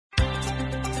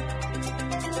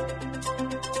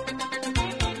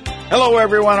Hello,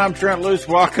 everyone. I'm Trent Loos.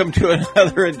 Welcome to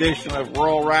another edition of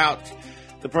Rural Routes,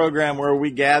 the program where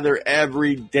we gather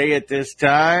every day at this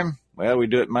time. Well, we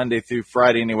do it Monday through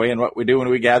Friday anyway, and what we do when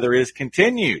we gather is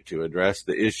continue to address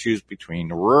the issues between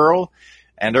rural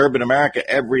and urban America.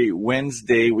 Every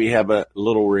Wednesday, we have a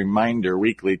little reminder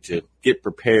weekly to get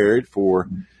prepared for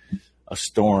a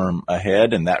storm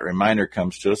ahead, and that reminder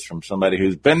comes to us from somebody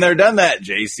who's been there, done that,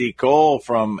 J.C. Cole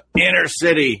from Inner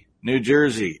City, New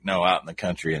Jersey. No, out in the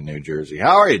country in New Jersey.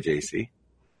 How are you, J.C.?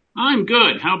 I'm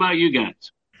good. How about you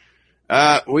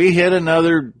guys? We hit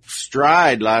another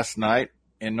stride last night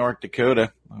in North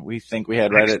Dakota. We think we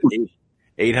had right at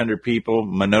 800 people,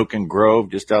 Menoken Grove,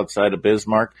 just outside of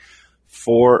Bismarck,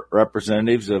 4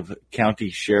 representatives of county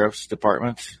sheriff's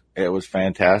departments. It was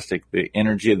fantastic. The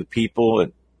energy of the people.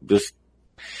 And just,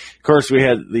 of course, we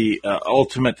had the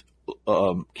ultimate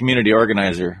community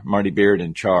organizer, Marty Beard,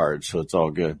 in charge, so it's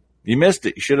all good. You missed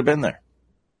it. You should have been there.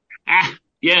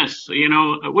 Yes. You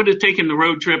know, I would have taken the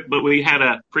road trip, but we had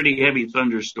a pretty heavy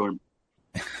thunderstorm.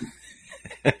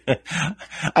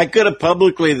 I could have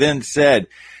publicly then said,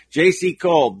 J.C.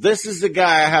 Cole, this is the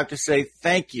guy I have to say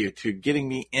thank you to getting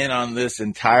me in on this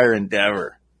entire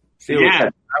endeavor. See, yeah.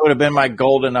 That would have been my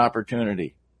golden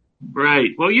opportunity.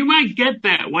 Right. Well, you might get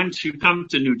that once you come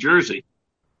to New Jersey.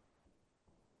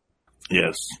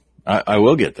 Yes, I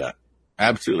will get that.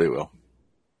 Absolutely will.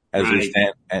 As you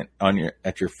stand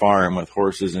at your farm with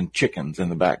horses and chickens in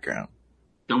the background.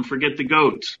 Don't forget the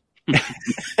goats.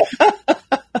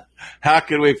 How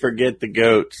could we forget the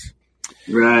goats?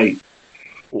 Right.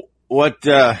 What's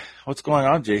going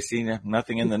on, JC?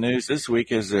 Nothing in the news this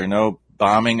week. Is there no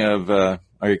bombing of or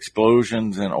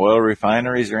explosions in oil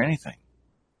refineries or anything?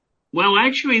 Well,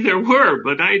 actually, there were,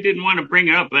 but I didn't want to bring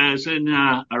it up. As in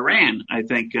Iran, I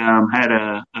think had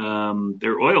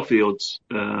their oil fields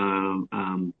caught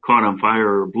on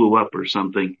fire or blew up or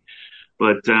something.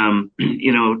 But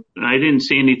you know, I didn't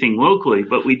see anything locally.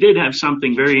 But we did have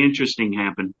something very interesting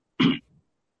happen.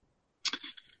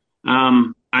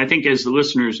 I think, as the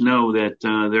listeners know, that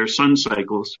there are sun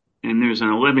cycles, and there's an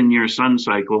 11-year sun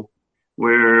cycle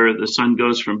where the sun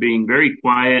goes from being very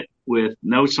quiet with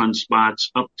no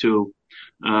sunspots up to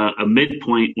a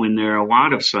midpoint when there are a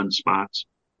lot of sunspots,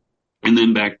 and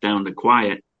then back down to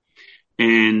quiet.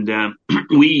 And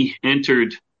we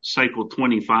entered cycle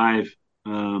 25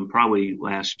 probably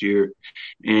last year,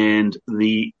 and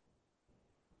a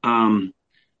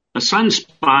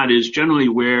sunspot is generally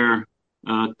where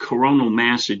coronal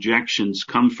mass ejections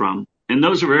come from, and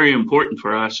those are very important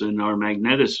for us in our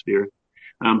magnetosphere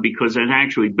because it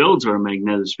actually builds our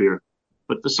magnetosphere.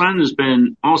 But the sun has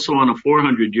been also on a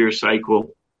 400-year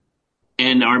cycle,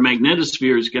 and our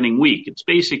magnetosphere is getting weak. It's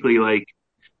basically like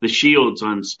the shields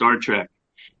on Star Trek.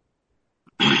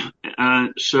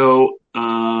 So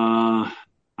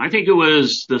I think it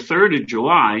was the 3rd of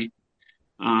July,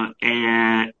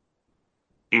 and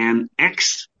an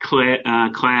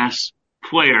X-class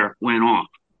flare went off.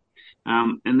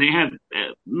 And they have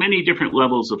many different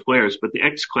levels of flares, but the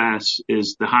X-class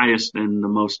is the highest and the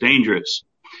most dangerous.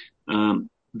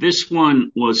 This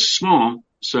one was small,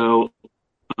 so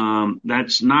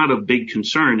that's not a big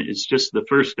concern. It's just the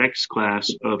first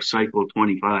X-class of cycle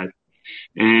 25.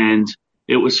 And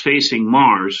it was facing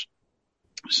Mars,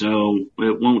 so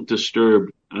it won't disturb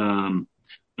the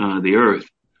Earth.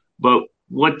 But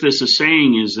what this is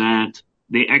saying is that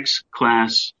the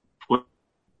X-class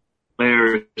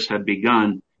flares have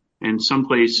begun, and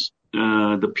someplace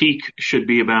the peak should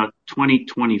be about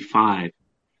 2025.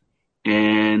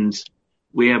 And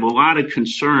we have a lot of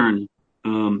concern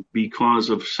because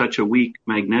of such a weak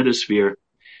magnetosphere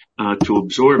to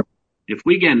absorb. If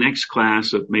we get an X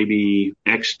class of maybe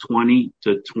X20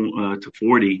 to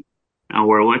 40,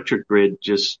 our electric grid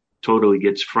just totally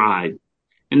gets fried.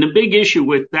 And the big issue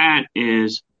with that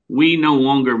is we no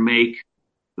longer make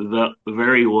the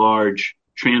very large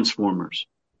transformers.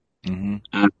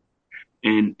 Mm-hmm.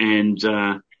 And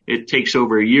it takes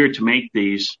over a year to make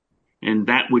these, and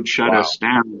that would shut us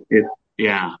down.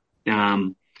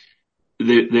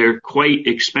 They're quite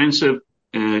expensive,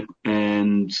 and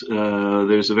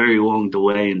there's a very long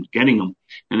delay in getting them.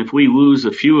 And if we lose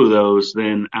a few of those,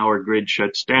 then our grid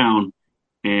shuts down,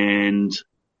 and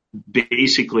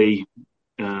basically,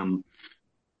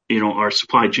 our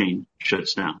supply chain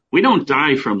shuts down. We don't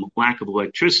die from lack of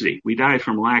electricity. We die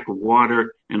from lack of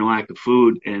water and lack of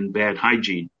food and bad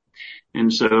hygiene.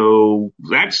 And so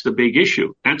that's the big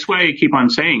issue. That's why I keep on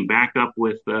saying back up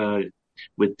with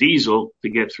diesel to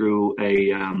get through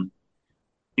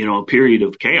a period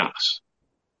of chaos.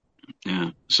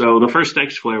 Yeah. So the first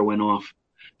X flare went off.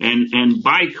 And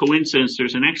by coincidence,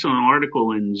 there's an excellent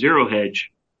article in Zero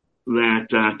Hedge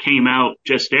that came out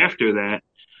just after that.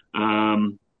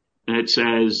 That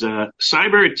says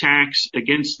cyber attacks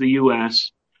against the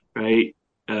U.S. Right?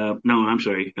 On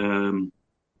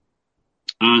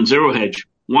Zero Hedge.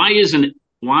 Why isn't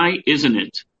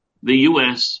it the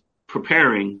U.S.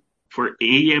 preparing for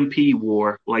EMP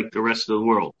war like the rest of the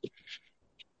world?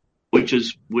 Which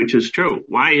is true.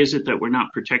 Why is it that we're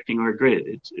not protecting our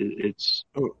grid?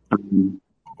 So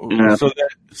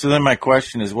then my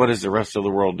question is, what is the rest of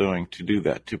the world doing to do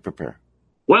that, to prepare?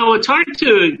 Well, it's hard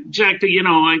to, Jack.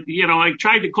 I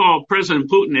tried to call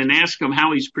President Putin and ask him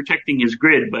how he's protecting his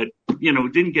grid, but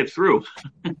it didn't get through.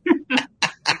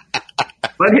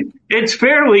 But it's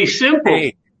fairly simple.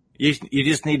 Hey, you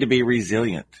just need to be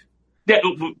resilient. Yeah.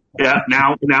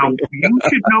 Now you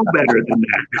should know better than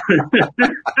that.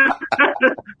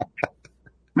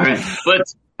 Right.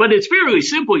 But it's fairly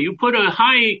simple. You put a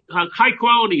high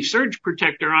quality surge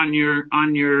protector on your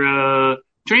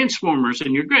transformers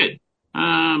in your grid.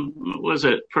 Was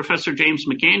it Professor James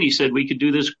McCanny said we could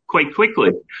do this quite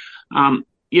quickly. And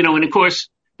of course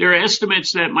there are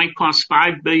estimates that might cost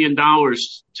 $5 billion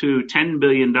to $10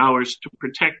 billion to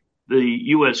protect the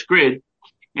U.S. grid.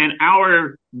 And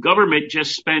our government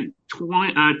just spent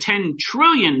 $10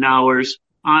 trillion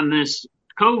on this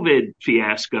COVID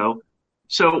fiasco.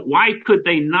 So why could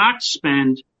they not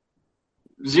spend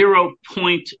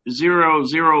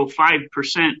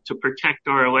 0.005% to protect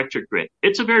our electric grid?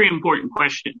 It's a very important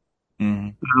question.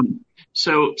 Mm-hmm.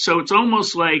 So it's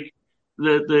almost like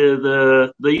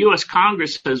the U.S.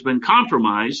 Congress has been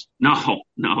compromised. No,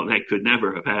 that could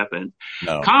never have happened.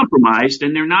 No. Compromised,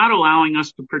 and they're not allowing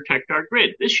us to protect our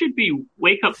grid. This should be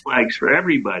wake-up flags for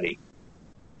everybody.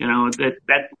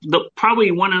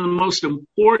 Probably one of the most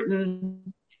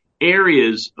important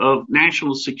areas of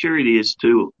national security is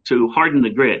to harden the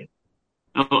grid,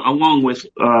 along with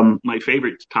my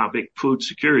favorite topic, food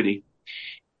security.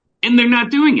 And they're not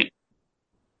doing it.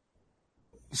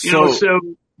 So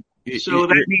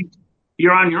that means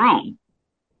you're on your own.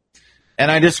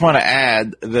 And I just want to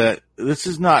add that this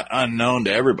is not unknown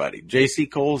to everybody. J.C.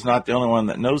 Cole's not the only one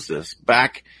that knows this.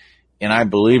 Back in, I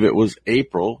believe it was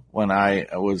April, when I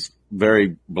was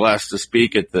very blessed to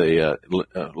speak at the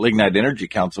Lignite Energy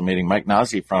Council meeting, Mike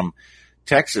Nazi from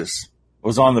Texas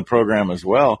was on the program as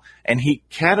well. And he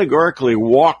categorically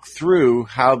walked through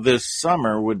how this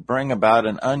summer would bring about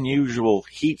an unusual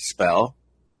heat spell.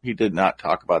 He did not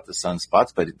talk about the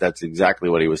sunspots, but that's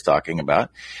exactly what he was talking about.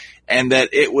 And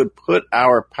that it would put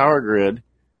our power grid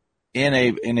in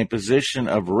a position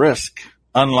of risk,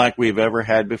 unlike we've ever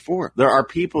had before. There are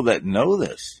people that know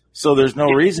this, so there's no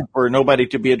reason for nobody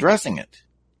to be addressing it.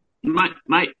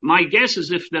 My guess is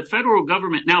if the federal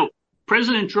government, now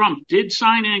President Trump did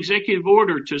sign an executive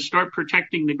order to start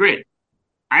protecting the grid.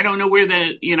 I don't know where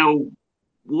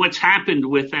what's happened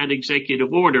with that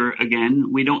executive order.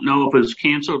 Again, we don't know if it's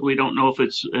canceled. We don't know if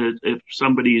if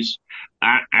somebody's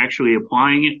actually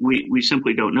applying it. We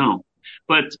simply don't know.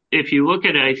 But if you look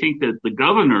at it, I think that the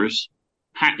governors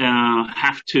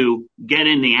have to get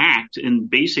in the act and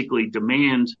basically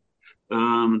demand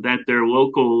that their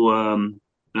local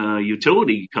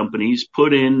utility companies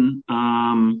put in,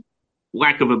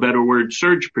 lack of a better word,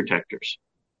 surge protectors.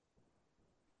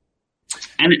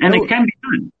 And it can be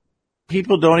done.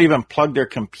 People don't even plug their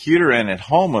computer in at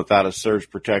home without a surge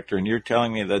protector, and you're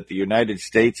telling me that the United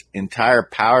States entire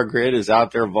power grid is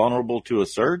out there vulnerable to a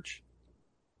surge?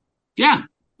 Yeah,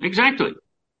 exactly.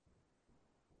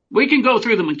 We can go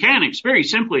through the mechanics very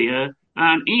simply. An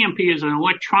EMP is an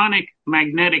electronic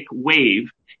magnetic wave,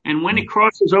 and when it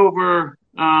crosses over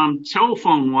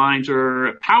telephone lines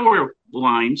or power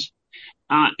lines,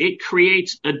 it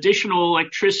creates additional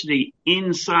electricity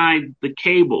inside the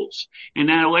cables. And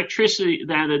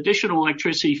that additional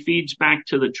electricity feeds back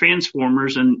to the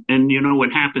transformers, and you know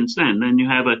what happens then. Then you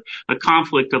have a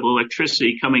conflict of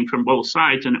electricity coming from both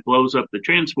sides, and it blows up the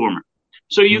transformer.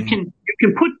 So you can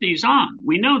put these on.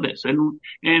 We know this. And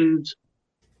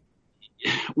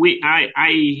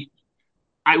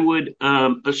I would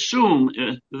assume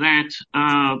that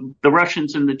the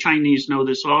Russians and the Chinese know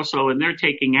this also, and they're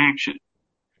taking action.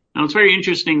 Now, it's very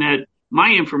interesting that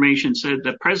my information said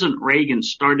that President Reagan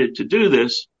started to do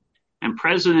this, and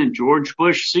President George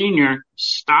Bush Sr.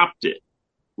 stopped it,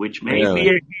 which may be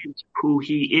a hint who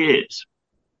he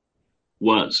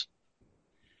was.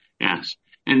 Yes.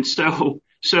 And so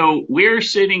we're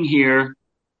sitting here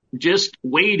just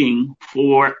waiting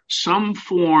for some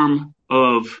form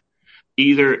of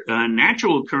either a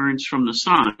natural occurrence from the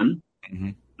sun. Mm-hmm.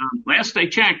 Last I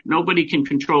checked, nobody can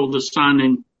control the sun,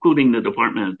 including the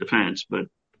Department of Defense. But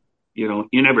you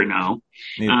never know.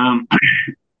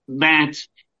 That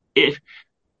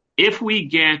if we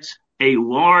get a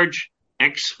large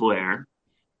X flare,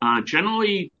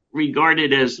 generally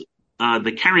regarded as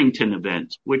the Carrington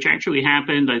event, which actually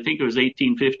happened, I think it was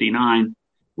 1859,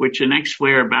 which an X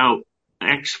flare about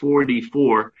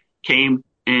X44 came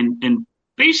and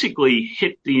basically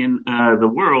hit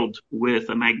the world with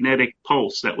a magnetic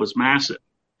pulse that was massive.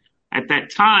 At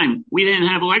that time, we didn't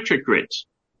have electric grids,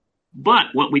 but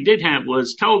what we did have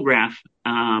was telegraph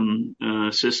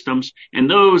systems, and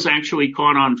those actually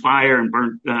caught on fire and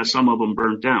burnt. Some of them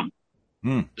burnt down.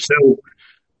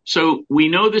 So we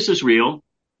know this is real.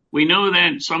 We know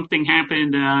that something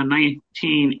happened in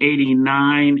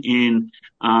 1989 in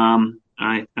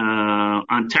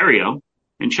Ontario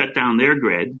and shut down their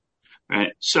grid.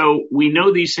 Right. So we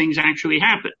know these things actually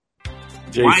happen.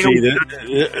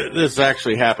 JC, this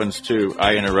actually happens too.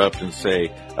 I interrupt and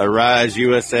say, Arise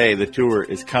USA, the tour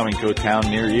is coming to a town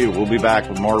near you. We'll be back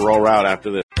with more Roll Route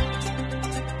after this.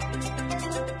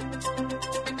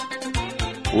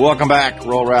 Welcome back.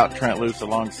 Roll Route, Trent Loos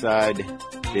alongside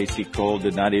JC Cole.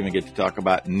 Did not even get to talk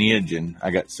about Neogen.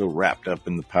 I got so wrapped up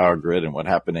in the power grid and what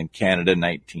happened in Canada in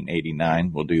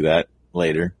 1989. We'll do that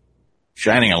later.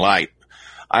 Shining a light.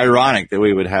 Ironic that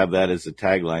we would have that as a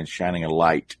tagline, shining a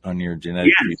light on your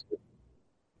genetic research.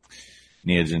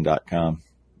 Neogen.com.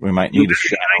 We might need to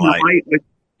shine a light.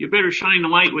 You better shine the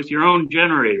light with your own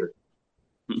generator.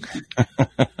 And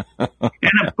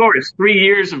of course, 3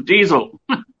 years of diesel.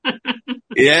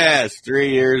 Yes,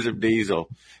 3 years of diesel.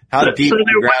 How deep in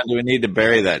the ground do we need to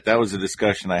bury that? That was a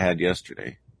discussion I had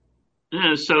yesterday.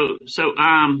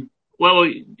 Well,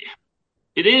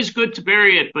 it is good to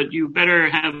bury it, but you better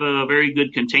have a very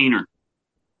good container.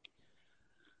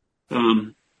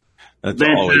 That's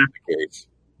always the case.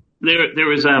 There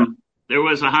was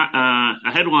a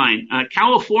headline: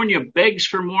 California begs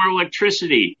for more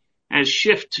electricity as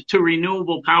shift to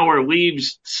renewable power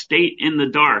leaves state in the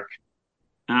dark.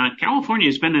 California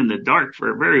has been in the dark for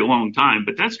a very long time,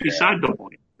 but that's beside the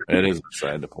point. It is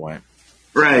beside the point.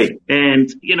 Right.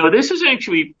 And, this is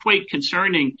actually quite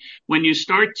concerning when you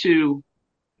start to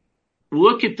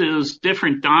look at those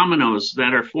different dominoes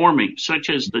that are forming, such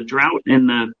as the drought in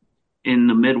the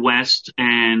Midwest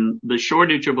and the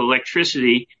shortage of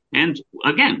electricity. And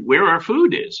again, where our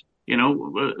food is.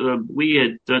 We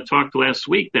had talked last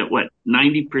week that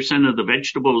 90% of the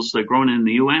vegetables that are grown in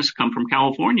the U.S. come from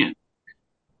California.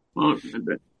 Well,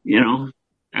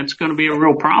 that's going to be a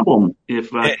real problem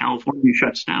if California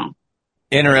shuts down.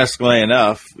 Interestingly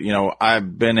enough,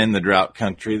 I've been in the drought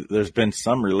country. There's been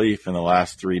some relief in the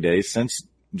last 3 days since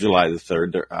July the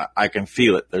 3rd. I can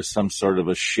feel it. There's some sort of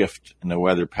a shift in the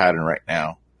weather pattern right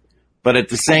now. But at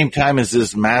the same time as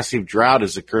this massive drought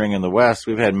is occurring in the West,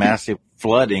 we've had massive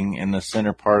flooding in the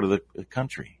center part of the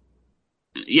country.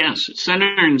 Yes,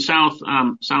 center and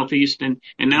southeast, and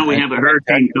now we have a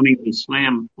hurricane coming to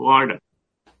slam Florida.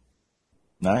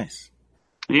 Nice.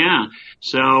 Yeah.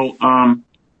 So,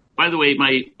 by the way,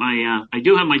 I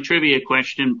do have my trivia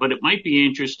question, but it might be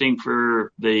interesting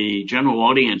for the general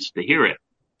audience to hear it.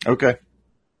 Okay.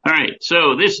 All right.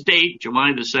 So this date,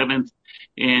 July the 7th,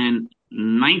 in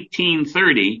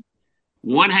 1930,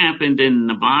 what happened in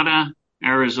Nevada,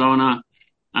 Arizona,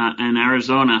 and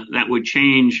Arizona that would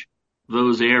change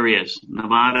those areas,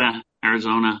 Nevada,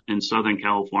 Arizona, and Southern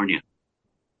California?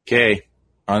 Okay.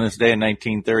 On this day in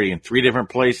 1930, in 3 different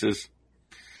places,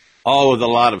 all with a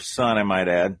lot of sun, I might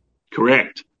add.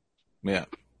 Correct. Yeah.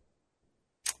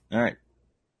 All right.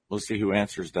 We'll see who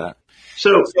answers that.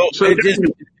 So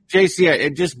JC,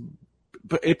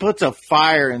 it puts a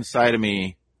fire inside of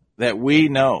me that we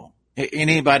know.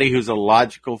 Anybody who's a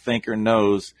logical thinker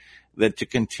knows that to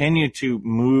continue to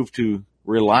move to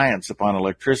reliance upon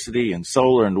electricity and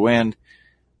solar and wind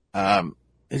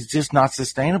is just not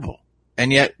sustainable.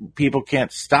 And yet people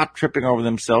can't stop tripping over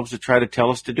themselves to try to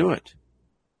tell us to do it.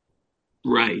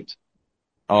 Right.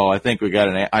 Oh, I think we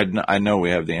got I know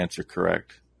we have the answer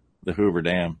correct. The Hoover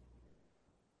Dam.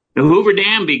 The Hoover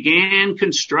Dam began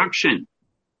construction,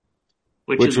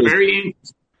 which is very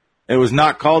interesting. It was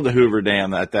not called the Hoover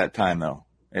Dam at that time, though.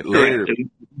 It later.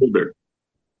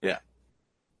 Yeah.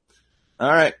 All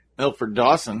right, Milford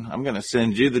Dawson, I'm going to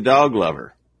send you the dog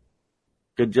lover.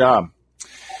 Good job.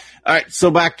 All right,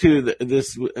 so back to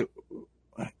this.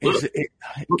 It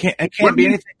can't be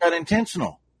anything but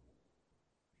intentional.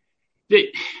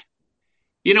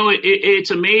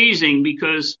 It's amazing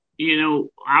because,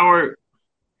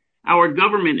 our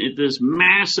government is this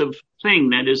massive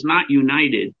thing that is not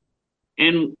united.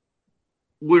 And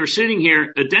we're sitting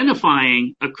here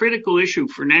identifying a critical issue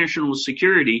for national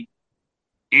security.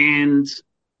 And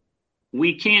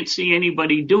we can't see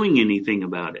anybody doing anything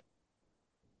about it.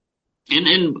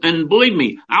 And believe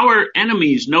me, our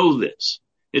enemies know this.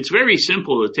 It's very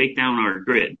simple to take down our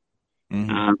grid,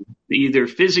 either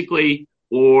physically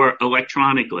or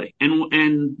electronically.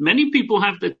 And many people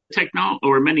have the technology,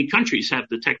 or many countries have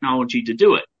the technology to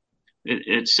do it.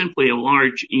 It's simply a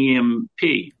large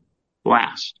EMP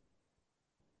blast.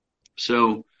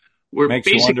 So we're makes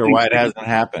you wonder why it hasn't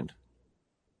happened.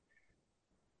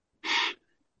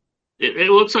 It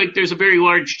looks like there's a very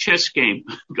large chess game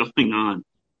going on.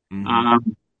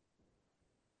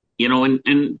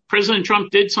 And President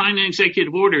Trump did sign an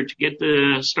executive order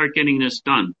to start getting this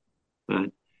done.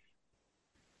 But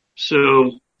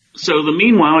so the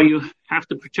meanwhile, you have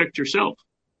to protect yourself.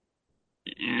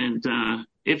 And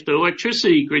if the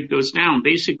electricity grid goes down,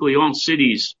 basically all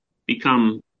cities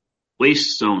become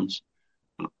waste zones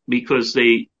because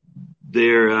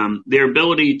their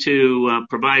ability to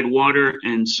provide water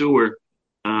and sewer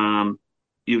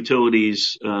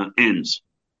utilities ends.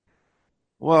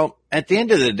 Well, at the end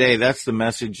of the day, that's the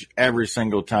message every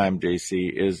single time,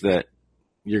 JC, is that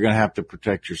you're going to have to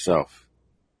protect yourself.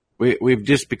 We've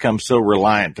just become so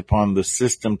reliant upon the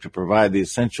system to provide the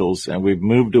essentials, and we've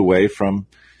moved away from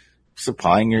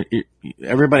supplying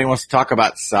everybody wants to talk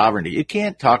about sovereignty. You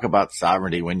can't talk about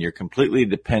sovereignty when you're completely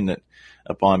dependent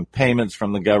upon payments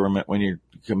from the government, when you're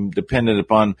dependent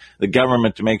upon the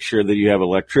government to make sure that you have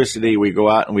electricity. We go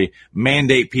out and we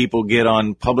mandate people get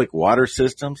on public water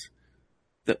systems.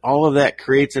 That all of that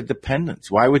creates a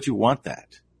dependence. Why would you want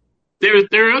that?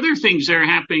 There are other things that are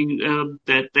happening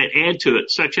that add to it,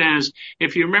 such as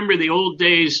if you remember the old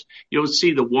days, you'll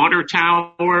see the water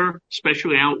tower,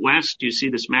 especially out west. You see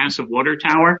this massive water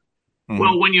tower.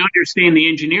 Well, when you understand the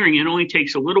engineering, it only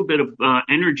takes a little bit of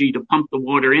energy to pump the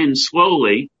water in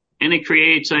slowly, and it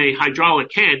creates a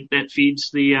hydraulic head that feeds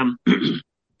the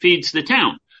feeds the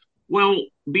town. Well,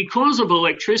 because of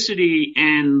electricity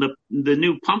and the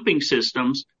new pumping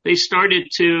systems, they started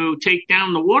to take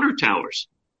down the water towers.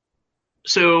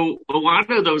 So a lot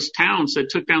of those towns that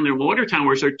took down their water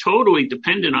towers are totally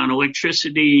dependent on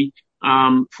electricity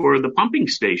for the pumping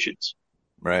stations.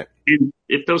 Right. And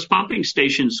if those pumping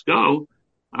stations go,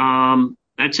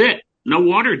 that's it. No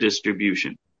water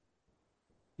distribution.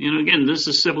 Again, this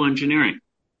is civil engineering.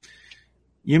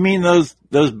 You mean those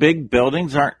big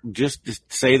buildings aren't just to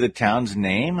say the town's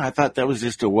name? I thought that was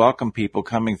just to welcome people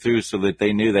coming through so that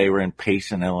they knew they were in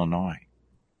Payson, Illinois.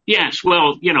 Yes,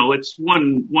 well, it's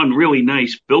one really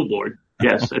nice billboard.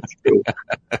 Yes, that's true.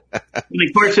 And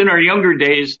of course, in our younger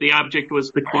days, the object was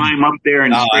to climb up there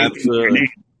and scream your name.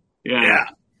 Yeah.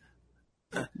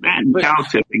 That and cow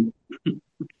tipping.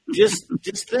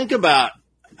 Just think about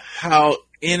how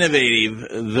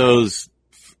innovative those,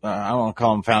 I don't want to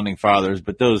call them founding fathers,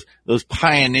 but those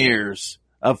pioneers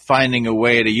of finding a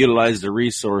way to utilize the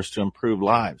resource to improve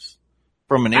lives.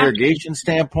 From an irrigation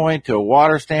standpoint to a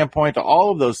water standpoint to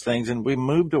all of those things, and we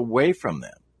moved away from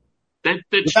them.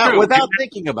 That's true. Without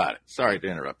thinking about it. Sorry to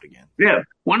interrupt again. Yeah.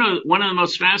 One of the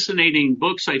most fascinating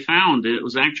books I found, it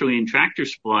was actually in Tractor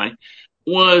Supply,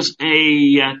 was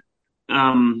a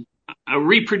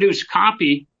reproduced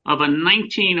copy of a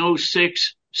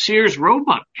 1906 Sears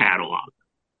Roebuck catalog.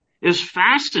 It was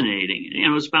fascinating. It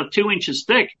was about 2 inches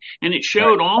thick, and it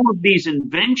showed all of these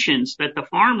inventions that the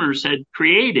farmers had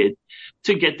created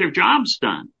to get their jobs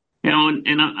done.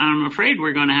 And I'm afraid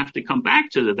we're going to have to come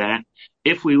back to that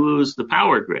if we lose the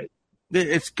power grid.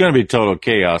 It's going to be total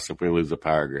chaos if we lose the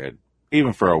power grid,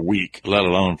 even for a week, let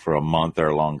alone for a month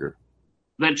or longer.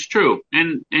 That's true.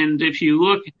 And if you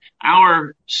look,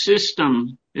 our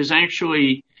system is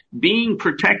actually being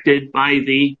protected by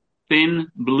the thin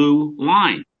blue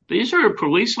line. These are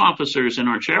police officers and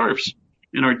our sheriffs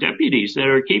and our deputies that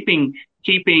are keeping,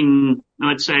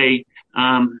 let's say,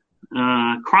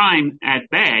 crime at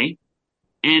bay.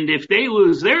 And if they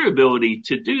lose their ability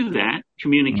to do that,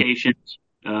 communications,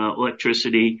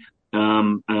 electricity,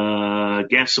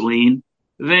 gasoline,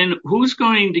 then who's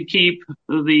going to keep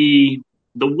the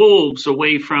wolves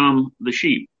away from the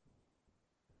sheep?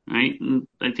 Right? And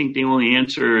I think the only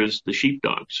answer is the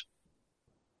sheepdogs.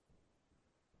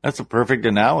 That's a perfect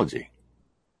analogy.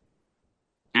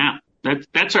 Yeah,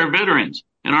 that's our veterans.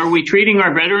 And are we treating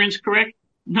our veterans correct?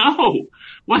 No.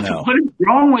 What is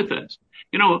wrong with us?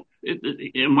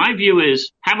 My view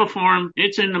is have a farm.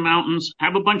 It's in the mountains.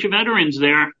 Have a bunch of veterans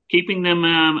there, keeping them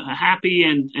happy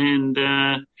and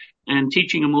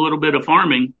teaching them a little bit of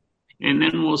farming, and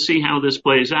then we'll see how this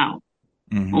plays out.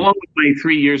 Mm-hmm. Along with my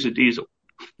 3 years of diesel.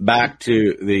 Back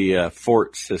to the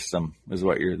fort system is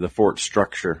what the fort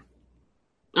structure.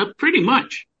 Pretty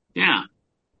much, yeah.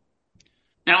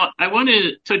 Now, I want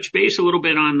to touch base a little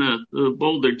bit on the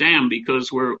Boulder Dam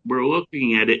because we're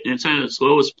looking at it and it's at its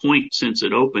lowest point since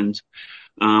it opened,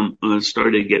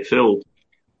 started to get filled.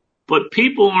 But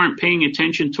people aren't paying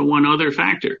attention to one other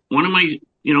factor. One of my,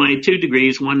 I had 2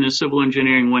 degrees, one in civil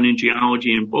engineering, one in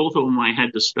geology, and both of them I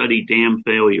had to study dam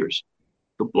failures.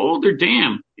 The Boulder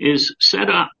Dam is set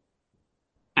up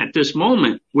at this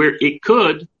moment where it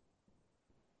could,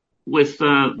 with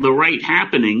the right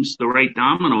happenings, the right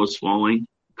dominoes falling,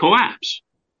 collapse.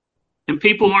 And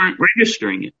people aren't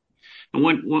registering it. And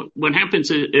what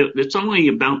happens is it's only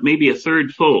about maybe a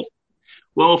third full.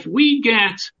 Well, if we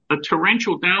get a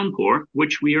torrential downpour,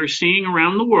 which we are seeing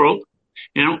around the world,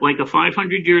 like a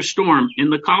 500-year storm in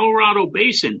the Colorado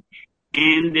Basin,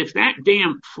 and if that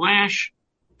dam flash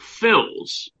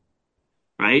fills,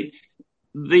 right,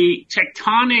 the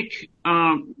tectonic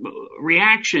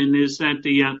reaction is that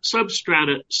the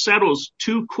substrata settles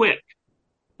too quick.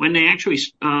 When they actually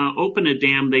open a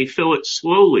dam, they fill it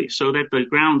slowly so that the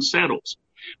ground settles.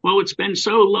 Well, it's been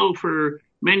so low for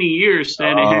many years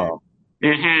that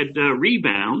it had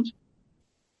rebound,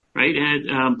 right? It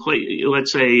had,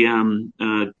 let's say,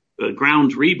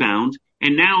 ground rebound.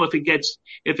 And now if it gets,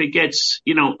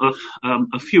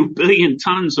 a few billion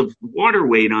tons of water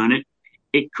weight on it,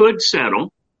 it could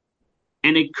settle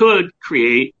and it could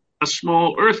create a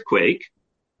small earthquake,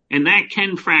 and that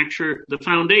can fracture the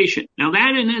foundation. Now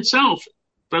that in itself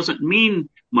doesn't mean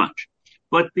much,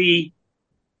 but the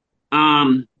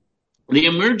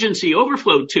emergency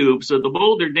overflow tubes of the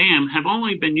Boulder Dam have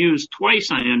only been used twice,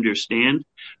 I understand.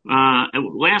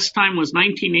 Last time was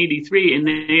 1983, and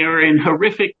they are in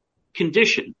horrific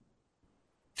condition.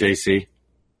 JC.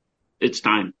 It's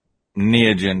time.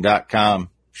 Neogen.com,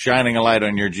 shining a light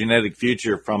on your genetic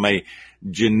future from a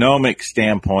genomic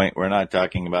standpoint. We're not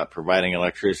talking about providing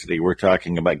electricity. We're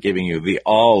talking about giving you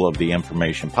all of the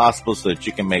information possible so that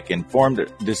you can make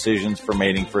informed decisions for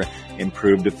mating for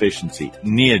improved efficiency.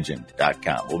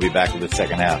 Neogen.com. We'll be back with the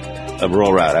second half of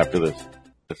Rural Route after this.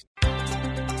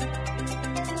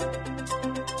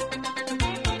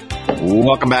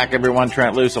 Welcome back, everyone.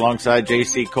 Trent Loos alongside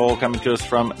JC Cole, coming to us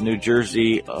from New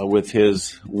Jersey with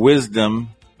his wisdom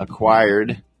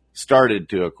started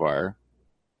to acquire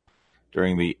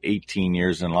during the 18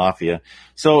 years in Lafayette.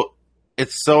 So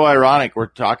it's so ironic we're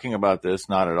talking about this,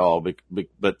 not at all,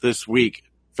 but this week,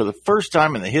 for the first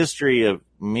time in the history of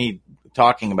me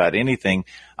talking about anything,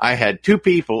 I had 2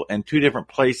 people in 2 different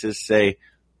places say,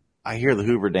 I hear the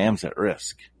Hoover Dam's at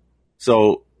risk.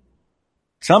 So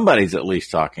somebody's at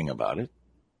least talking about it.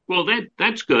 Well,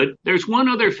 that's good. There's one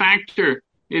other factor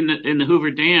in the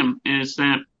Hoover Dam, is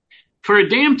that for a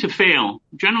dam to fail,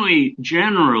 generally,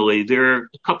 there are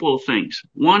a couple of things.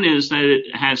 One is that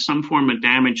it has some form of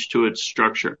damage to its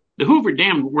structure. The Hoover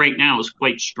Dam right now is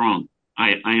quite strong.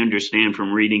 I understand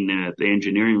from reading the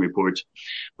engineering reports.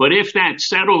 But if that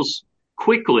settles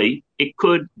quickly, it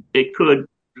could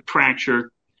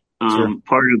fracture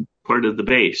part of the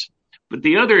base. But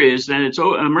the other is that its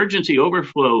emergency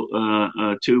overflow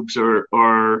tubes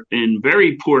are in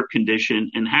very poor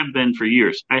condition and have been for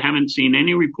years. I haven't seen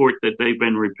any report that they've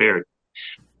been repaired.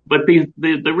 But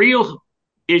the real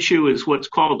issue is what's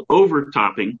called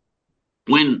overtopping,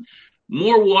 when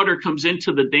more water comes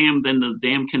into the dam than the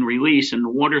dam can release, and the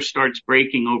water starts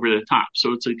breaking over the top.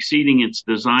 So it's exceeding its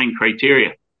design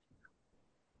criteria.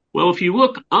 Well, if you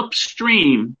look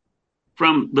upstream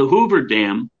from the Hoover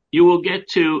Dam, you will get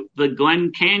to the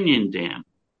Glen Canyon Dam.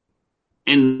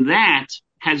 And that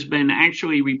has been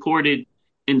actually reported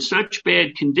in such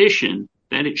bad condition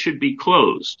that it should be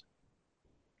closed.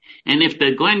 And if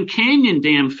the Glen Canyon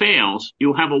Dam fails,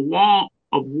 you'll have a wall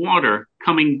of water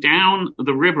coming down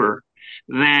the river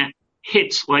that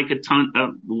hits like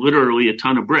literally a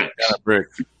ton of bricks. Yeah,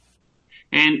 bricks.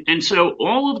 And so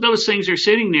all of those things are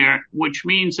sitting there, which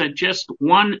means that just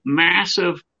one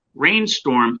massive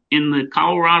rainstorm in the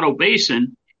Colorado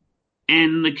Basin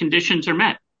and the conditions are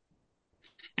met.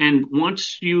 And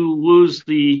once you lose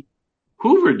the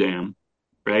Hoover Dam,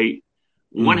 right,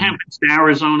 what happens to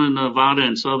Arizona, Nevada,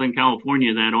 and Southern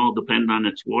California? That all depend on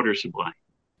its water supply.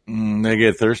 They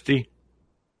get thirsty?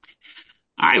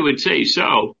 I would say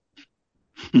so.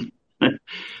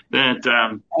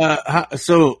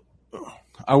 So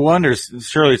I wonder,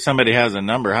 surely somebody has a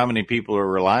number. How many people are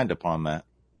reliant upon that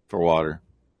for water?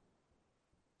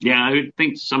 Yeah, I would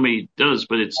think somebody does,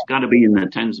 but it's got to be in the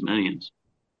tens of millions.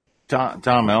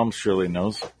 Tom Elms surely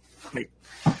knows.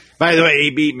 By the way, he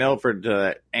beat Milford to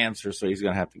that answer, so he's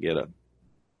going to have to get a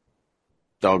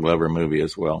Dog Lover movie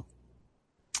as well.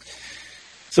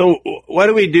 So what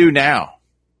do we do now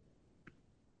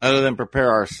other than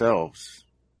prepare ourselves?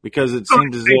 Because it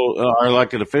seems as though our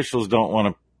elected officials don't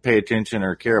want to pay attention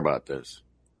or care about this.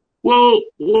 Well,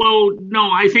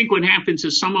 no, I think what happens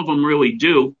is some of them really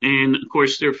do. And of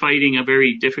course, they're fighting a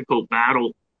very difficult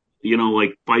battle,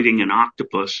 like fighting an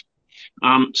octopus.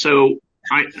 So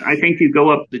I think you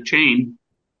go up the chain,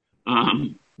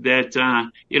 and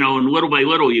little by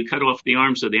little, you cut off the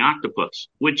arms of the octopus,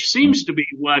 which seems to be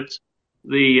what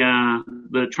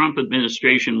the Trump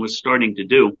administration was starting to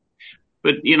do.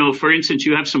 But, for instance,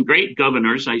 you have some great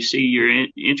governors. I see your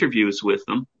interviews with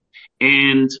them.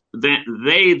 And that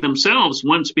they themselves,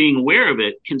 once being aware of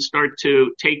it, can start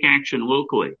to take action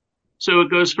locally. So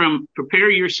it goes from prepare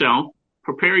yourself,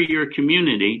 prepare your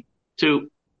community,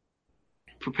 to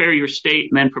prepare your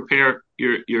state, and then prepare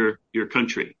your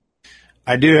country.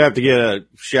 I do have to get a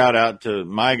shout out to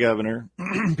my governor,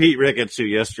 Pete Ricketts, who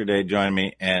yesterday joined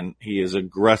me, and he is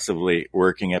aggressively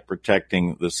working at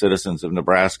protecting the citizens of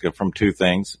Nebraska from two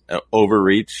things: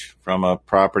 overreach from a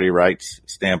property rights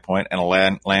standpoint and a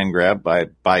land grab by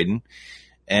Biden.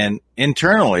 And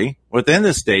internally, within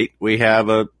the state, we have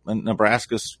a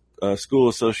Nebraska School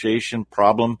Association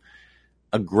problem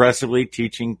aggressively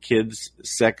teaching kids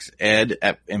sex ed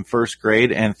in first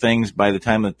grade and things by the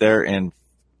time that they're in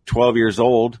 12 years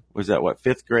old. Was that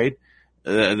fifth grade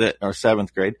or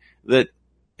seventh grade, that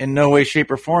in no way,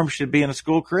 shape, or form should be in a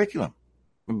school curriculum.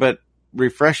 But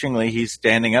refreshingly, he's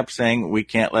standing up saying we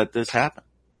can't let this happen.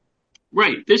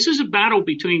 Right. This is a battle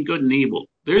between good and evil.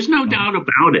 There's no doubt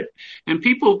about it. And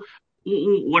people,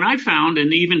 what I found,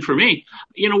 and even for me,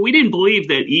 we didn't believe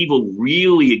that evil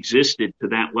really existed to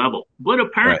that level, but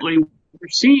apparently we're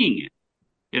seeing it.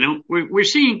 We're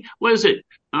seeing, what is it?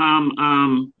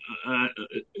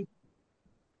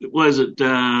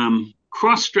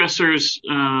 Cross-dressers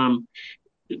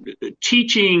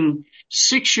teaching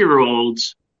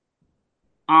 6-year-olds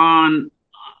on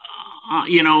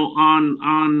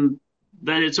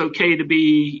that it's okay to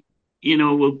be,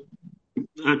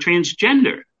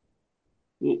 transgender.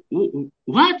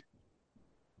 What?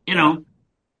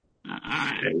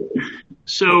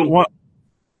 So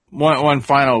one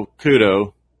final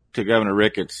kudo to Governor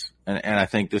Ricketts, and I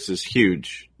think this is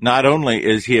huge. Not only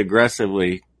is he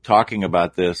aggressively talking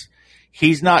about this,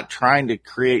 he's not trying to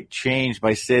create change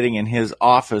by sitting in his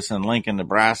office in Lincoln,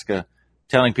 Nebraska,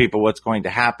 telling people what's going to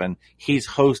happen. He's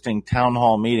hosting town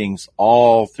hall meetings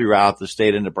all throughout the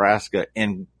state of Nebraska,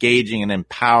 engaging and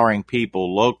empowering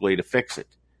people locally to fix it.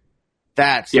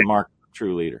 That's the mark of a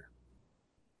true leader.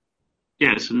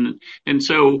 Yes, and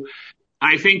so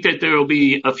I think that there will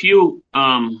be a few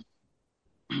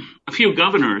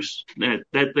governors that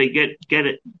they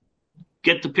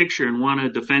get the picture and want to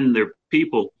defend their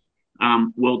people,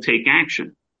 will take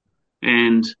action.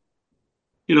 And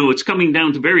it's coming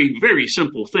down to very, very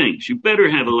simple things. You better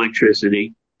have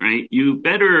electricity, right? You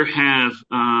better have,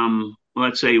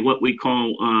 let's say, what we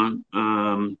call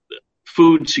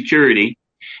food security,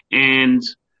 and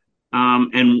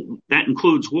that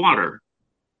includes water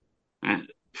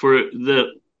for the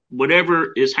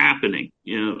whatever is happening.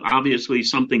 Obviously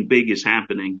something big is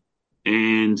happening,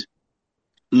 and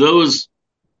those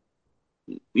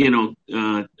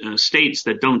states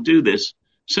that don't do this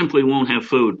simply won't have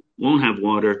food, won't have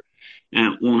water,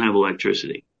 and won't have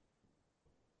electricity.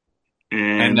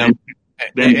 And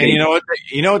you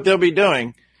know what they'll be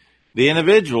doing? The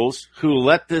individuals who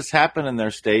let this happen in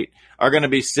their state are going to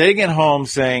be sitting at home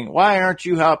saying, "Why aren't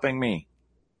you helping me?"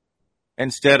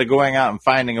 instead of going out and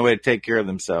finding a way to take care of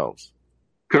themselves.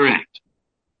 Correct.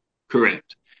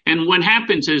 And what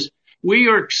happens is we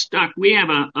are stuck. We have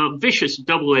a vicious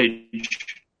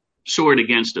double-edged sword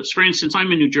against us. For instance,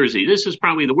 I'm in New Jersey. This is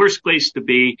probably the worst place to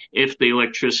be if the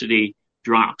electricity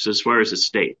drops as far as a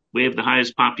state. We have the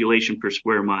highest population per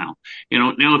square mile.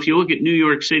 Now if you look at New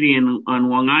York City and on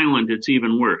Long Island, it's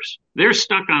even worse. They're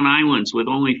stuck on islands with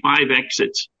only 5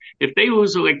 exits. If they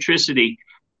lose electricity,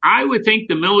 I would think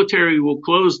the military will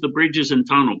close the bridges and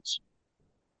tunnels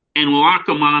and lock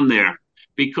them on there.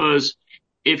 Because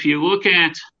if you look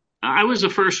at, I was a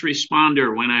first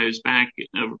responder when I was back,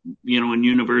 in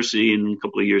university and a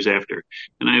couple of years after,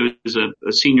 and I was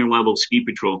a senior level ski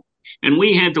patrol, and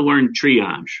we had to learn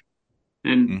triage.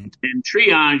 And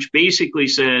triage basically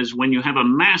says when you have a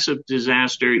massive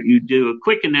disaster, you do a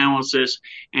quick analysis,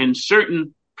 and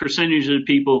certain percentage of the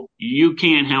people you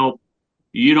can't help.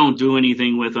 You don't do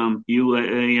anything with them.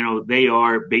 They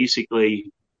are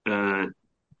basically,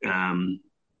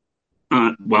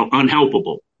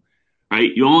 unhelpable,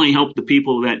 right? You only help the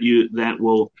people that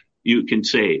you can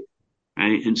save,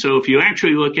 right? And so if you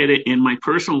actually look at it, in my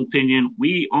personal opinion,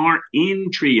 we are in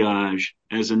triage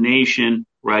as a nation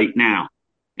right now.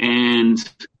 And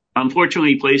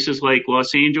unfortunately, places like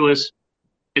Los Angeles,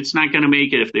 it's not going to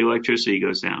make it if the electricity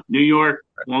goes down. New York,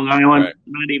 Long Island, Right.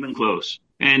 not even close.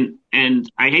 And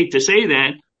I hate to say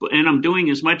that, and I'm doing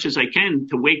as much as I can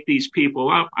to wake these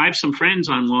people up. I have some friends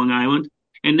on Long Island,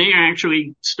 and they are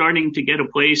actually starting to get a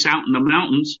place out in the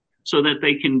mountains so that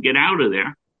they can get out of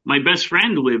there. My best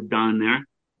friend lived on there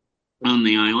on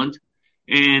the island,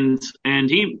 and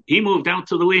he moved out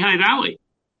to the Lehigh Valley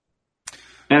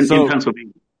and in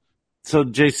Pennsylvania. So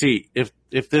JC,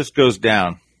 if this goes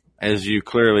down, as you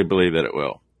clearly believe that it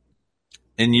will,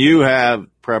 and you have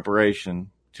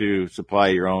preparation to supply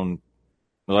your own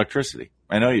electricity,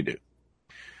 I know you do,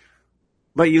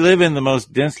 but you live in the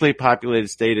most densely populated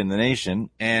state in the nation,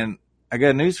 and I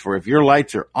got news for you. If your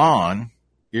lights are on,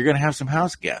 you're going to have some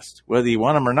house guests, whether you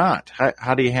want them or not.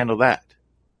 How do you handle that?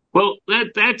 Well,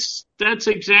 that's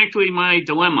exactly my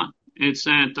dilemma. It's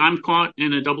that I'm caught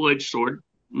in a double-edged sword.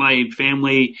 My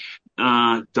family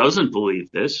doesn't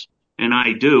believe this, and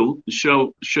I do.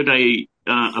 So should I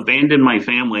abandon my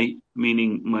family,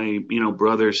 meaning my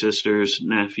brothers, sisters,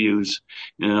 nephews,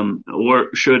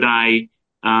 or should I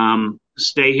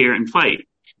stay here and fight?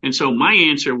 And so my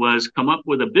answer was come up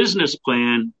with a business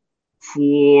plan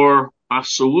for a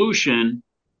solution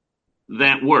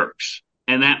that works.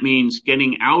 And that means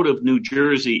getting out of New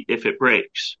Jersey if it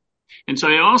breaks. And so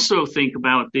I also think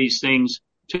about these things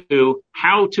to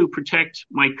how to protect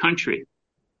my country.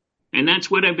 And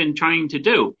that's what I've been trying to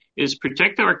do, is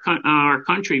protect our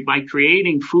country by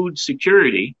creating food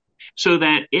security so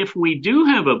that if we do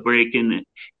have a break in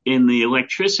the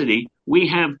electricity, we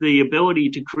have the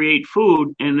ability to create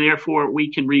food, and therefore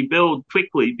we can rebuild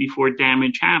quickly before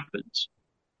damage happens.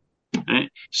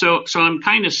 So I'm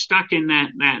kind of stuck in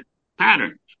that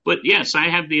pattern. But yes, I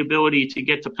have the ability to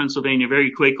get to Pennsylvania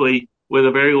very quickly with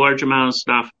a very large amount of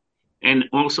stuff, and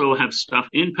also have stuff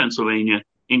in Pennsylvania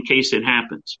in case it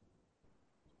happens.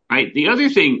 Right. The other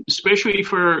thing, especially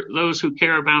for those who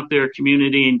care about their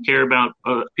community and care about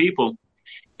people,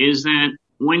 is that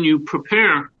when you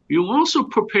prepare, you also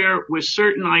prepare with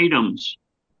certain items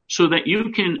so that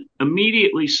you can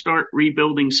immediately start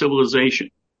rebuilding civilization.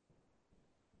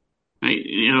 Right?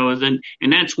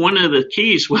 And that's one of the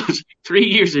keys was 3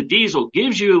 years of diesel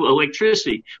gives you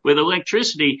electricity. With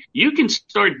electricity, you can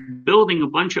start building a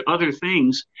bunch of other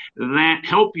things that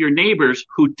help your neighbors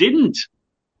who didn't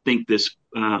think this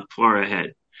far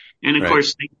ahead. And of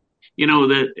course, that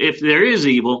if there is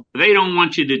evil, they don't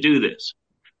want you to do this.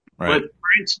 Right. But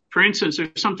for instance,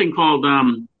 there's something called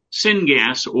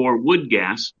syngas or wood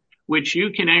gas, which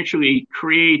you can actually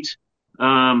create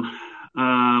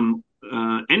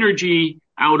energy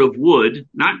out of wood,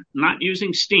 not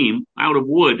using steam, out of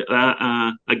wood,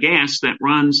 a gas that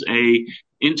runs a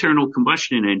internal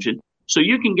combustion engine. So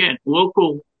you can get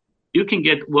local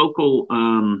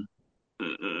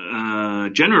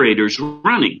generators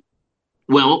running.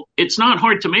 Well, it's not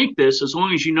hard to make this as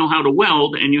long as you know how to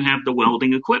weld and you have the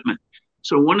welding equipment.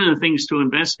 So one of the things to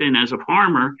invest in as a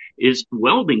farmer is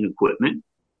welding equipment,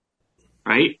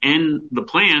 right? And the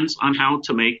plans on how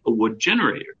to make a wood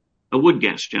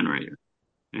gas generator.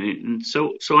 Right? And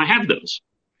so I have those.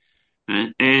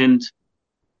 And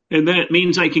that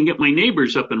means I can get my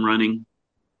neighbors up and running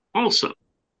also.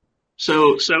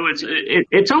 So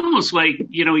it's almost like,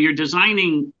 you're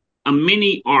designing a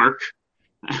mini ark,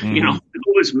 it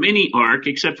was mini ark,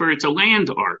 except for it's a land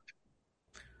ark.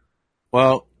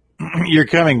 Well, you're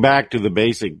coming back to the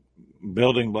basic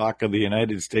building block of the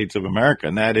United States of America,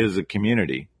 and that is a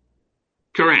community.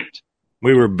 Correct.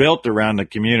 We were built around the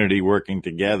community working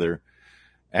together,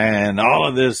 and all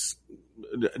of this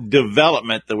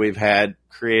development that we've had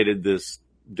created this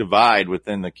divide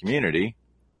within the community.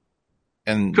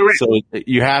 And correct. So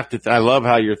you have to, I love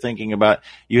how you're thinking about,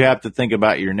 you have to think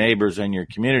about your neighbors and your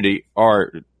community,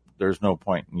 or there's no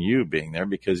point in you being there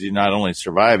because you're not only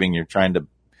surviving, you're trying to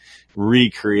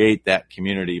recreate that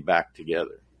community back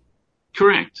together.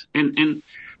 Correct. And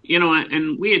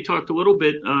we had talked a little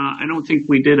bit, I don't think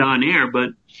we did on air, but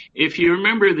if you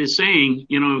remember the saying,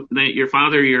 that your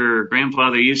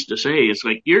grandfather used to say, it's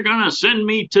like, you're going to send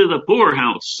me to the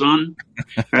poorhouse, son,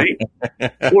 right?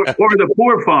 or the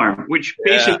poor farm, which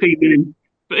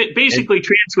basically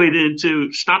translated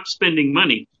into stop spending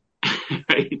money.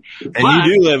 Right? And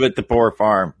you do live at the poor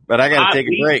farm, but I got to take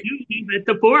a break. You live at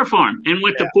the poor farm. And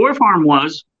what the poor farm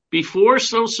was, before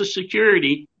Social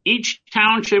Security, each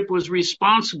township was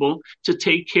responsible to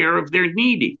take care of their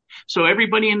needy. So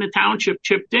everybody in the township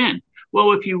chipped in.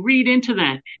 Well, if you read into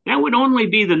that, that would only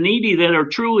be the needy that are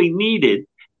truly needed,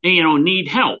 need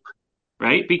help,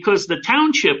 right? Because the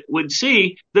township would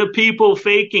see the people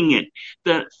faking it,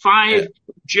 the 5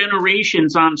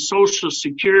 generations on Social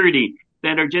Security,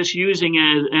 that are just using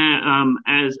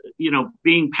as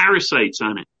being parasites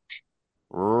on it.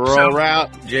 Roll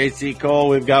route, JC Cole.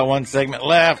 We've got one segment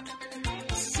left.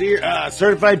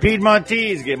 Certified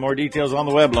Piedmontese. Get more details on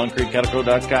the web,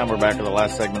 LoneCreekCattleCo.com. We're back with the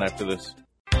last segment after this.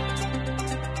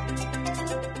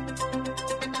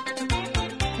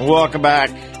 Welcome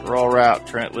back. Roll route,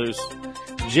 Trent Loos.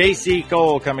 JC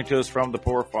Cole coming to us from the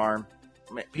Poor Farm.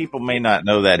 People may not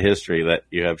know that history that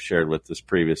you have shared with us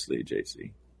previously,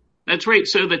 JC. That's right.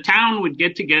 So the town would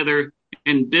get together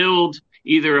and build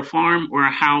either a farm or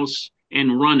a house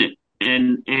and run it.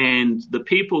 And the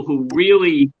people who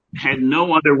really had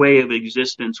no other way of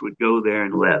existence would go there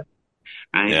and live.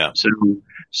 Right. Yeah.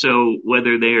 So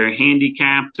whether they are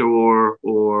handicapped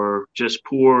or just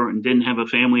poor and didn't have a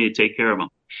family to take care of them.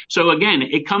 So again,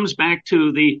 it comes back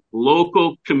to the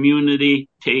local community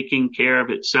taking care of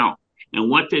itself. And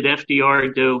what did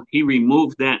FDR do? He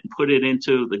removed that and put it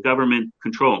into the government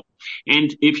control.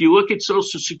 And if you look at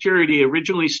Social Security, it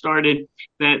originally started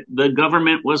that the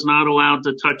government was not allowed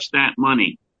to touch that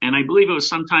money. And I believe it was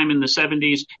sometime in the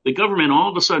 70s, the government all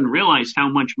of a sudden realized how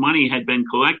much money had been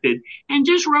collected and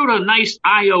just wrote a nice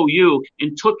IOU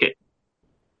and took it.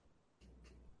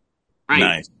 Right.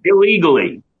 Nice.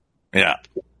 Illegally. Yeah.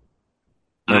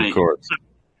 Right. Of course.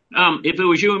 So, if it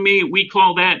was you and me, we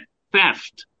call that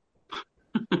theft.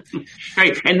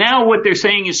 Right. And now what they're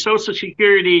saying is Social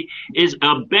Security is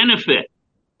a benefit.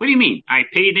 What do you mean? I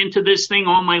paid into this thing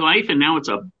all my life and now it's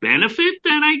a benefit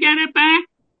that I get it back?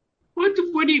 Where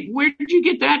did you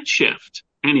get that shift?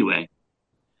 Anyway.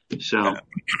 So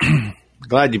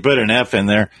glad you put an F in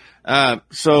there.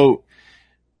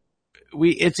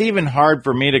 It's even hard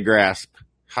for me to grasp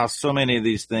how so many of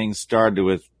these things started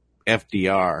with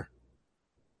FDR,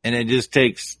 and it just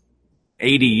takes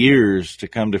 80 years to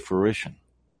come to fruition.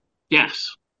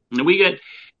 Yes.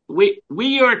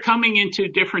 We are coming into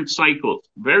different cycles.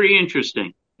 Very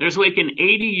interesting. There's like an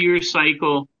 80-year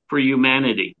cycle for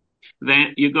humanity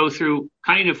that you go through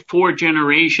kind of 4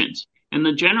 generations. And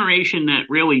the generation that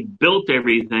really built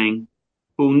everything,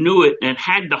 who knew it and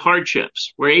had the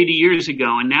hardships, were 80 years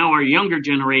ago. And now our younger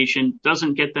generation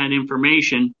doesn't get that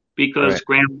information because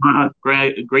grandma,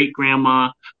 great grandma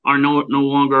are no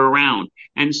longer around.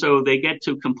 And so they get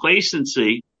to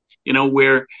complacency,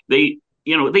 where they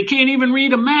can't even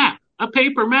read a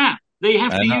paper map. They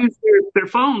have to use their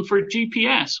phone for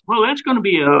GPS. Well, that's going to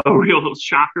be a real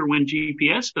shocker when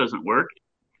GPS doesn't work.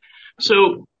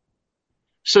 So,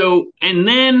 and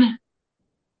then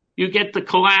you get the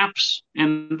collapse,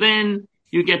 and then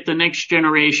you get the next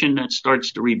generation that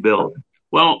starts to rebuild.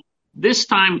 Well, this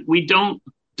time we don't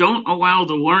allow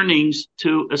the learnings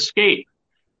to escape.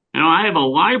 I have a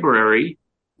library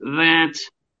that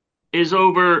is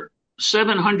over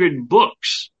 700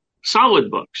 books,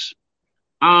 solid books,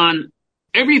 on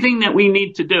everything that we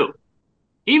need to do.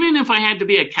 Even if I had to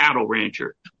be a cattle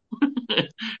rancher,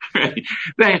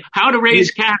 right? How to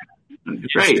raise cattle.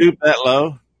 Right. Stoop that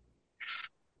low?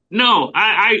 No,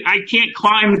 I can't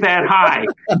climb that high.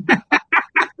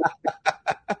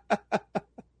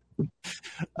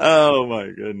 Oh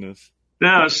my goodness.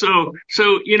 No, so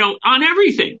on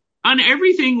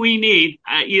everything we need,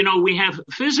 we have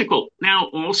physical. Now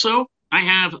also I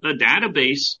have a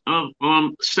database of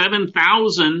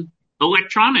 7,000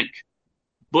 electronic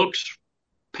books,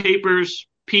 papers,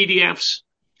 PDFs,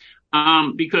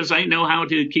 because I know how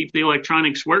to keep the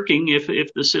electronics working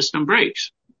if the system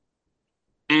breaks.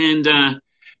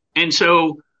 And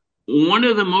so one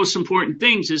of the most important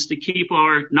things is to keep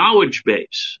our knowledge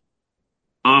base.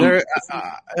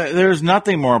 There's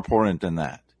nothing more important than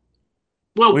that.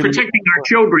 Well, protecting our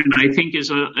children, I think,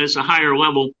 is a higher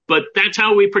level, but that's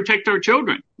how we protect our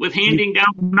children, with handing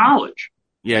down knowledge.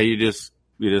 Yeah, you just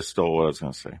stole what I was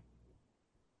going to say.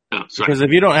 Oh, sorry. Because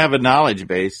if you don't have a knowledge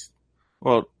base,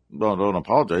 well, don't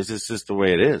apologize. It's just the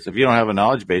way it is. If you don't have a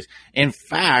knowledge base, in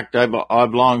fact,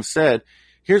 I've long said,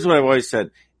 here's what I've always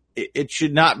said: it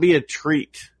should not be a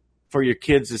treat for your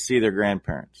kids to see their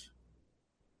grandparents,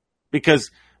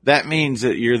 because that means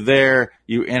that you're there,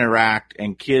 you interact,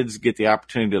 and kids get the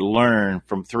opportunity to learn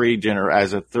from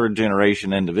as a third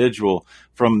generation individual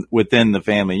from within the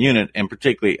family unit, and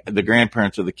particularly the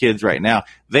grandparents of the kids right now.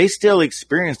 They still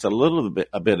experienced a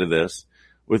bit of this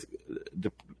with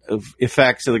the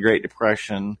effects of the Great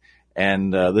Depression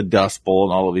and the Dust Bowl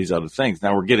and all of these other things.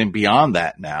 Now we're getting beyond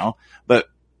that now, but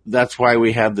that's why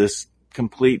we have this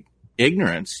complete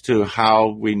ignorance to how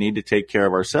we need to take care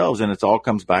of ourselves, and it all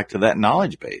comes back to that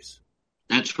knowledge base.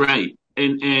 That's right,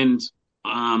 and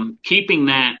keeping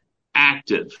that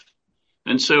active.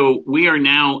 And so we are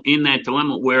now in that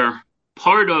dilemma where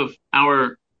part of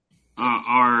our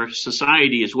our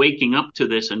society is waking up to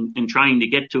this and trying to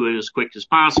get to it as quick as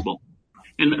possible.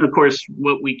 And of course,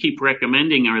 what we keep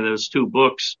recommending are those two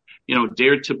books,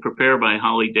 Dare to Prepare by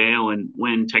Holly Dale and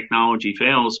When Technology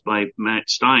Fails by Matt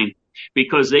Stein,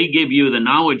 because they give you the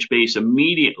knowledge base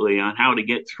immediately on how to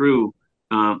get through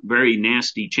very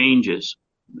nasty changes.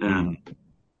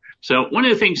 So one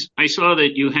of the things I saw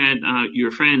that you had your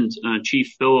friend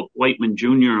Chief Philip Whiteman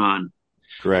Jr. on.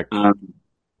 Correct.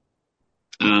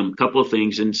 Couple of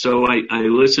things, and so I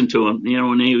listened to him.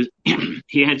 And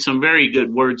he had some very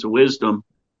good words of wisdom.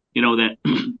 That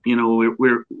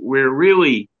we're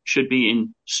really should be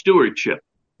in stewardship,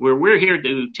 where we're here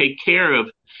to take care of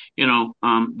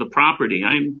the property.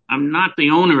 I'm not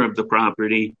the owner of the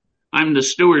property. I'm the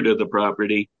steward of the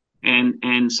property.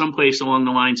 And someplace along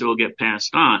the lines it will get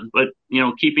passed on. But,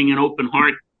 keeping an open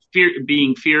heart,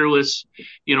 being fearless,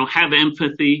 have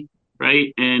empathy,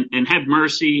 right? And have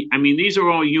mercy. I mean, these are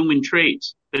all human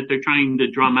traits that they're trying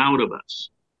to drum out of us.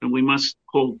 And we must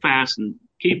hold fast and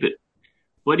keep it.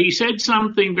 But he said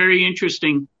something very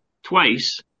interesting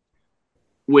twice,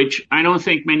 which I don't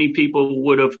think many people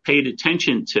would have paid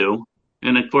attention to.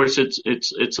 And of course,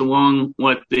 it's along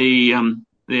what the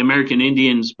American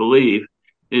Indians believe.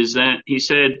 Is that he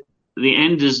said, the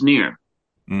end is near.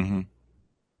 Mm-hmm.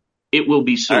 It will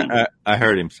be soon. I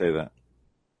heard him say that.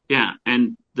 Yeah,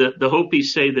 and the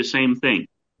Hopis say the same thing.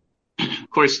 Of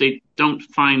course, they don't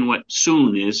find what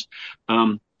soon is.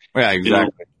 Yeah,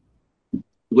 exactly.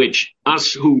 Which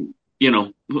us who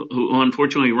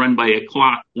unfortunately run by a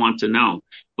clock want to know.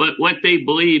 But what they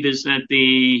believe is that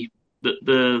the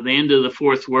end of the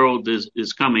fourth world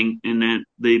is coming, and that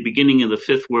the beginning of the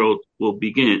fifth world will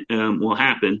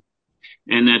happen,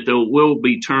 and that there will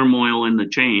be turmoil in the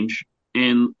change.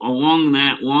 And along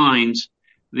that lines,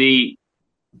 the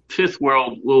fifth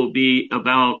world will be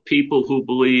about people who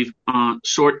believe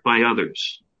sort by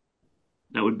others.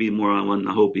 That would be more on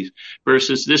the Hopis,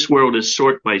 versus this world is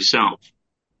sort by self.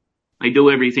 I do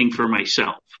everything for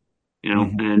myself,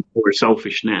 and for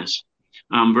selfishness.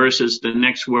 Versus the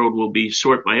next world will be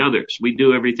sort by others. We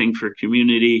do everything for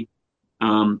community,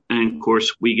 and of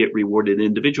course we get rewarded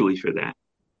individually for that.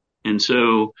 And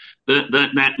so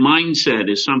that mindset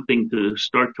is something to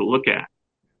start to look at.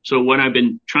 So what I've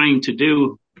been trying to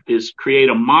do is create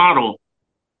a model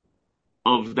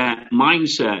of that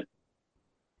mindset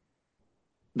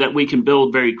that we can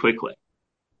build very quickly,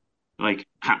 like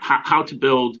how to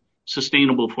build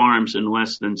sustainable farms in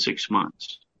less than 6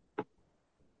 months.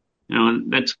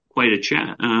 And that's quite a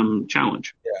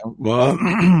challenge. Yeah.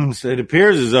 Well, so it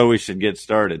appears as though we should get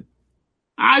started.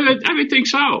 I would think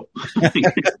so. Yeah.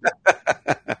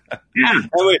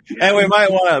 And we might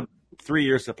want a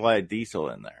 3-year supply of diesel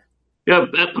in there. Yeah,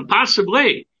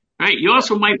 possibly. Right. You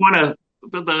also might want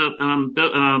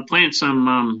to plant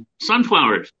some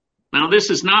sunflowers. Now, this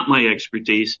is not my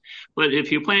expertise, but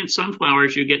if you plant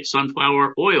sunflowers, you get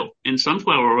sunflower oil, and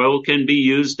sunflower oil can be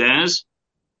used as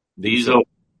diesel.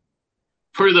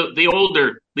 For the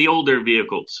older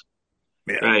vehicles.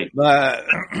 Yeah. Right.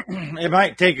 It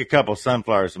might take a couple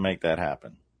sunflowers to make that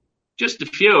happen. Just a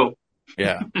few.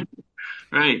 Yeah.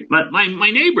 Right. But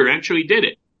my neighbor actually did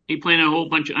it. He planted a whole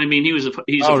bunch of, he's a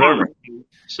farmer. Really?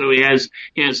 So he has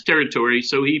territory.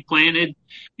 So he planted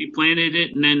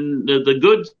it, and then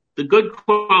the good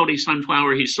quality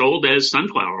sunflower he sold as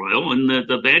sunflower oil, and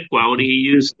the bad quality he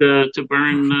used to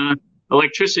burn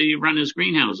electricity to run his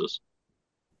greenhouses.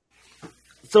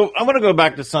 So I want to go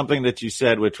back to something that you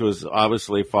said, which was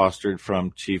obviously fostered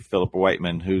from Chief Philip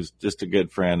Whiteman, who's just a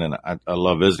good friend, and I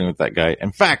love visiting with that guy.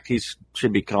 In fact, he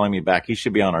should be calling me back. He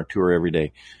should be on our tour every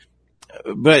day.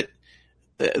 But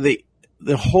the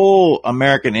whole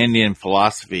American Indian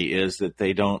philosophy is that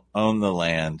they don't own the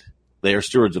land. They are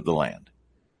stewards of the land.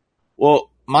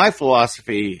 Well, my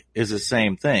philosophy is the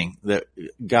same thing, that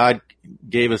God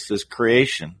gave us this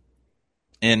creation,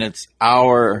 and it's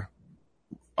our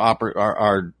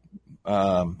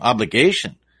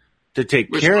obligation to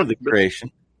take care of the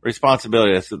creation.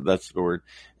 Responsibility, that's the word.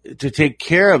 To take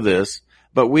care of this,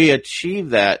 but we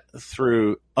achieve that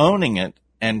through owning it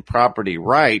and property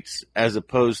rights, as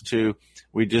opposed to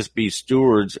we just be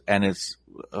stewards and it's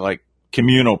like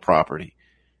communal property.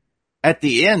 At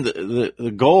the end,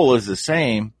 the goal is the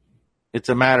same. It's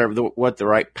a matter of what the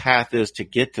right path is to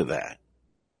get to that.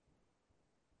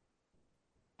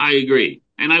 I agree.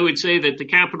 And I would say that the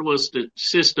capitalist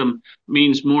system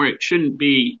means more it shouldn't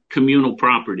be communal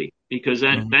property, because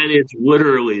that is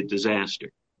literally a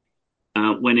disaster.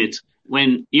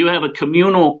 When you have a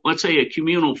communal, let's say a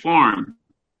communal farm,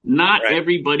 not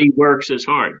everybody works as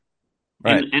hard.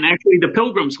 Right. And actually the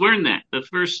Pilgrims learned that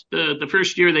the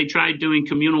first year they tried doing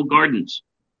communal gardens.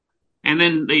 And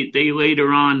then they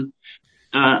later on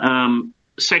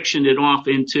sectioned it off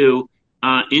into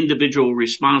individual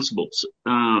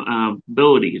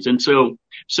responsibilities. And so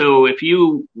if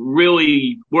you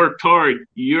really worked hard,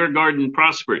 your garden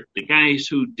prospered. The guys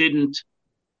who didn't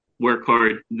work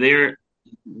hard, their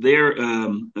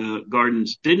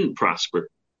gardens didn't prosper.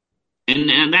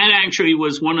 And that actually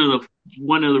was one of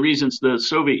the reasons the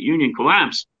Soviet Union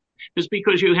collapsed, is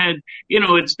because you had,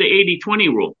 it's the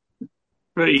 80-20 rule,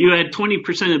 right? You had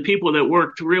 20% of people that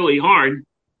worked really hard.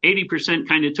 80%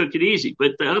 kind of took it easy,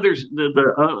 but the others,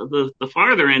 the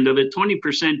farther end of it, 20%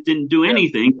 didn't do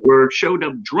anything or showed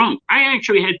up drunk. I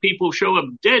actually had people show up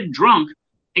dead drunk,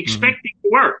 expecting to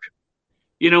work.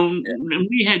 And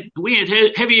we had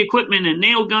heavy equipment and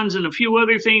nail guns and a few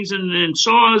other things and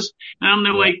saws. And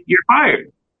they're like, "You're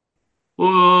fired."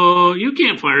 Well, you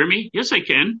can't fire me. Yes, I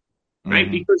can.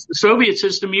 Right? Because the Soviet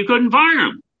system, you couldn't fire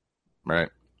them. Right.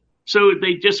 So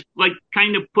they just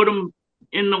kind of put them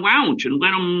in the lounge and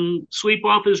let them sleep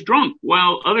off as drunk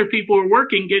while other people are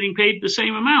working, getting paid the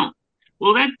same amount.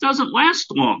 Well, that doesn't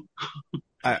last long.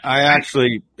 I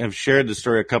actually have shared the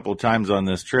story a couple of times on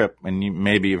this trip, and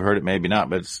maybe you've heard it, maybe not,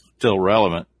 but it's still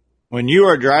relevant. When you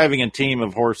are driving a team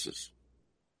of horses,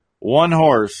 one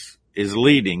horse is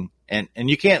leading, and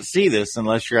you can't see this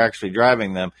unless you're actually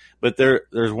driving them, but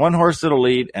there's one horse that'll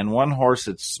lead and one horse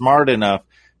that's smart enough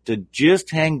to just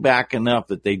hang back enough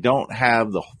that they don't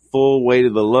have the full weight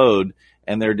of the load,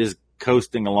 and they're just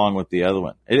coasting along with the other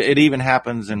one. It even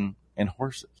happens in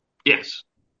horses. Yes.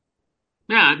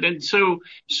 Yeah. And so,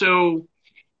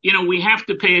 we have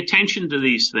to pay attention to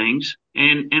these things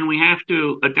and we have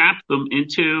to adapt them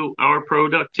into our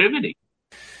productivity.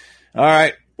 All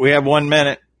right. We have 1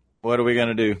 minute. What are we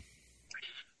going to do?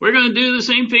 We're going to do the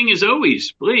same thing as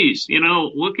always. Please,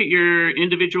 look at your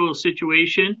individual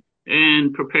situation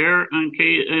and prepare in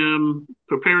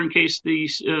case the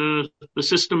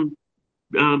system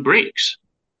breaks.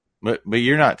 But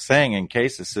you're not saying in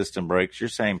case the system breaks. You're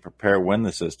saying prepare when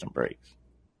the system breaks.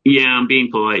 Yeah, I'm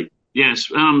being polite. Yes,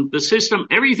 the system,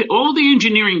 everything, all the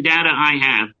engineering data I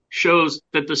have shows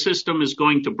that the system is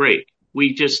going to break.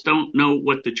 We just don't know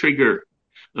what the trigger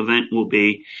event will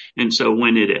be, and so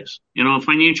when it is.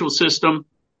 Financial system,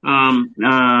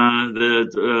 the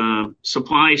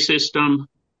supply system,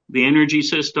 the energy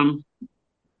system,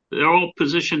 they're all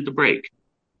positioned to break.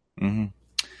 Mm-hmm.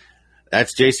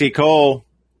 That's J.C. Cole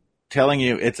telling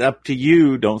you it's up to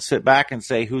you. Don't sit back and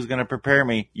say, who's going to prepare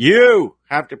me? You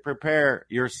have to prepare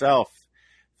yourself.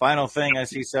 Final thing, I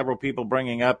see several people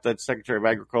bringing up that Secretary of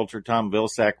Agriculture Tom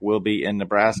Vilsack will be in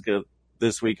Nebraska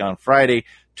this week on Friday.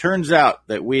 Turns out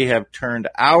that we have turned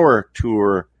our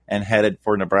tour and headed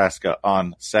for Nebraska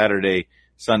on Saturday,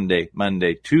 Sunday,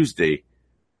 Monday, Tuesday.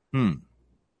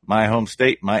 My home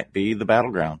state might be the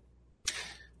battleground.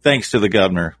 Thanks to the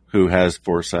governor who has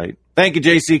foresight. Thank you,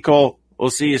 J.C. Cole. We'll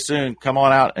see you soon. Come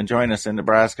on out and join us in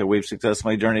Nebraska. We've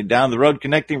successfully journeyed down the road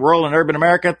connecting rural and urban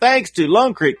America thanks to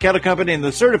Lone Creek Cattle Company and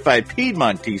the certified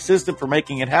Piedmontese system for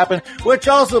making it happen, which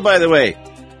also, by the way,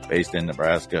 based in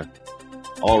Nebraska.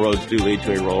 All roads do lead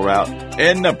to a rural route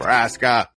in Nebraska.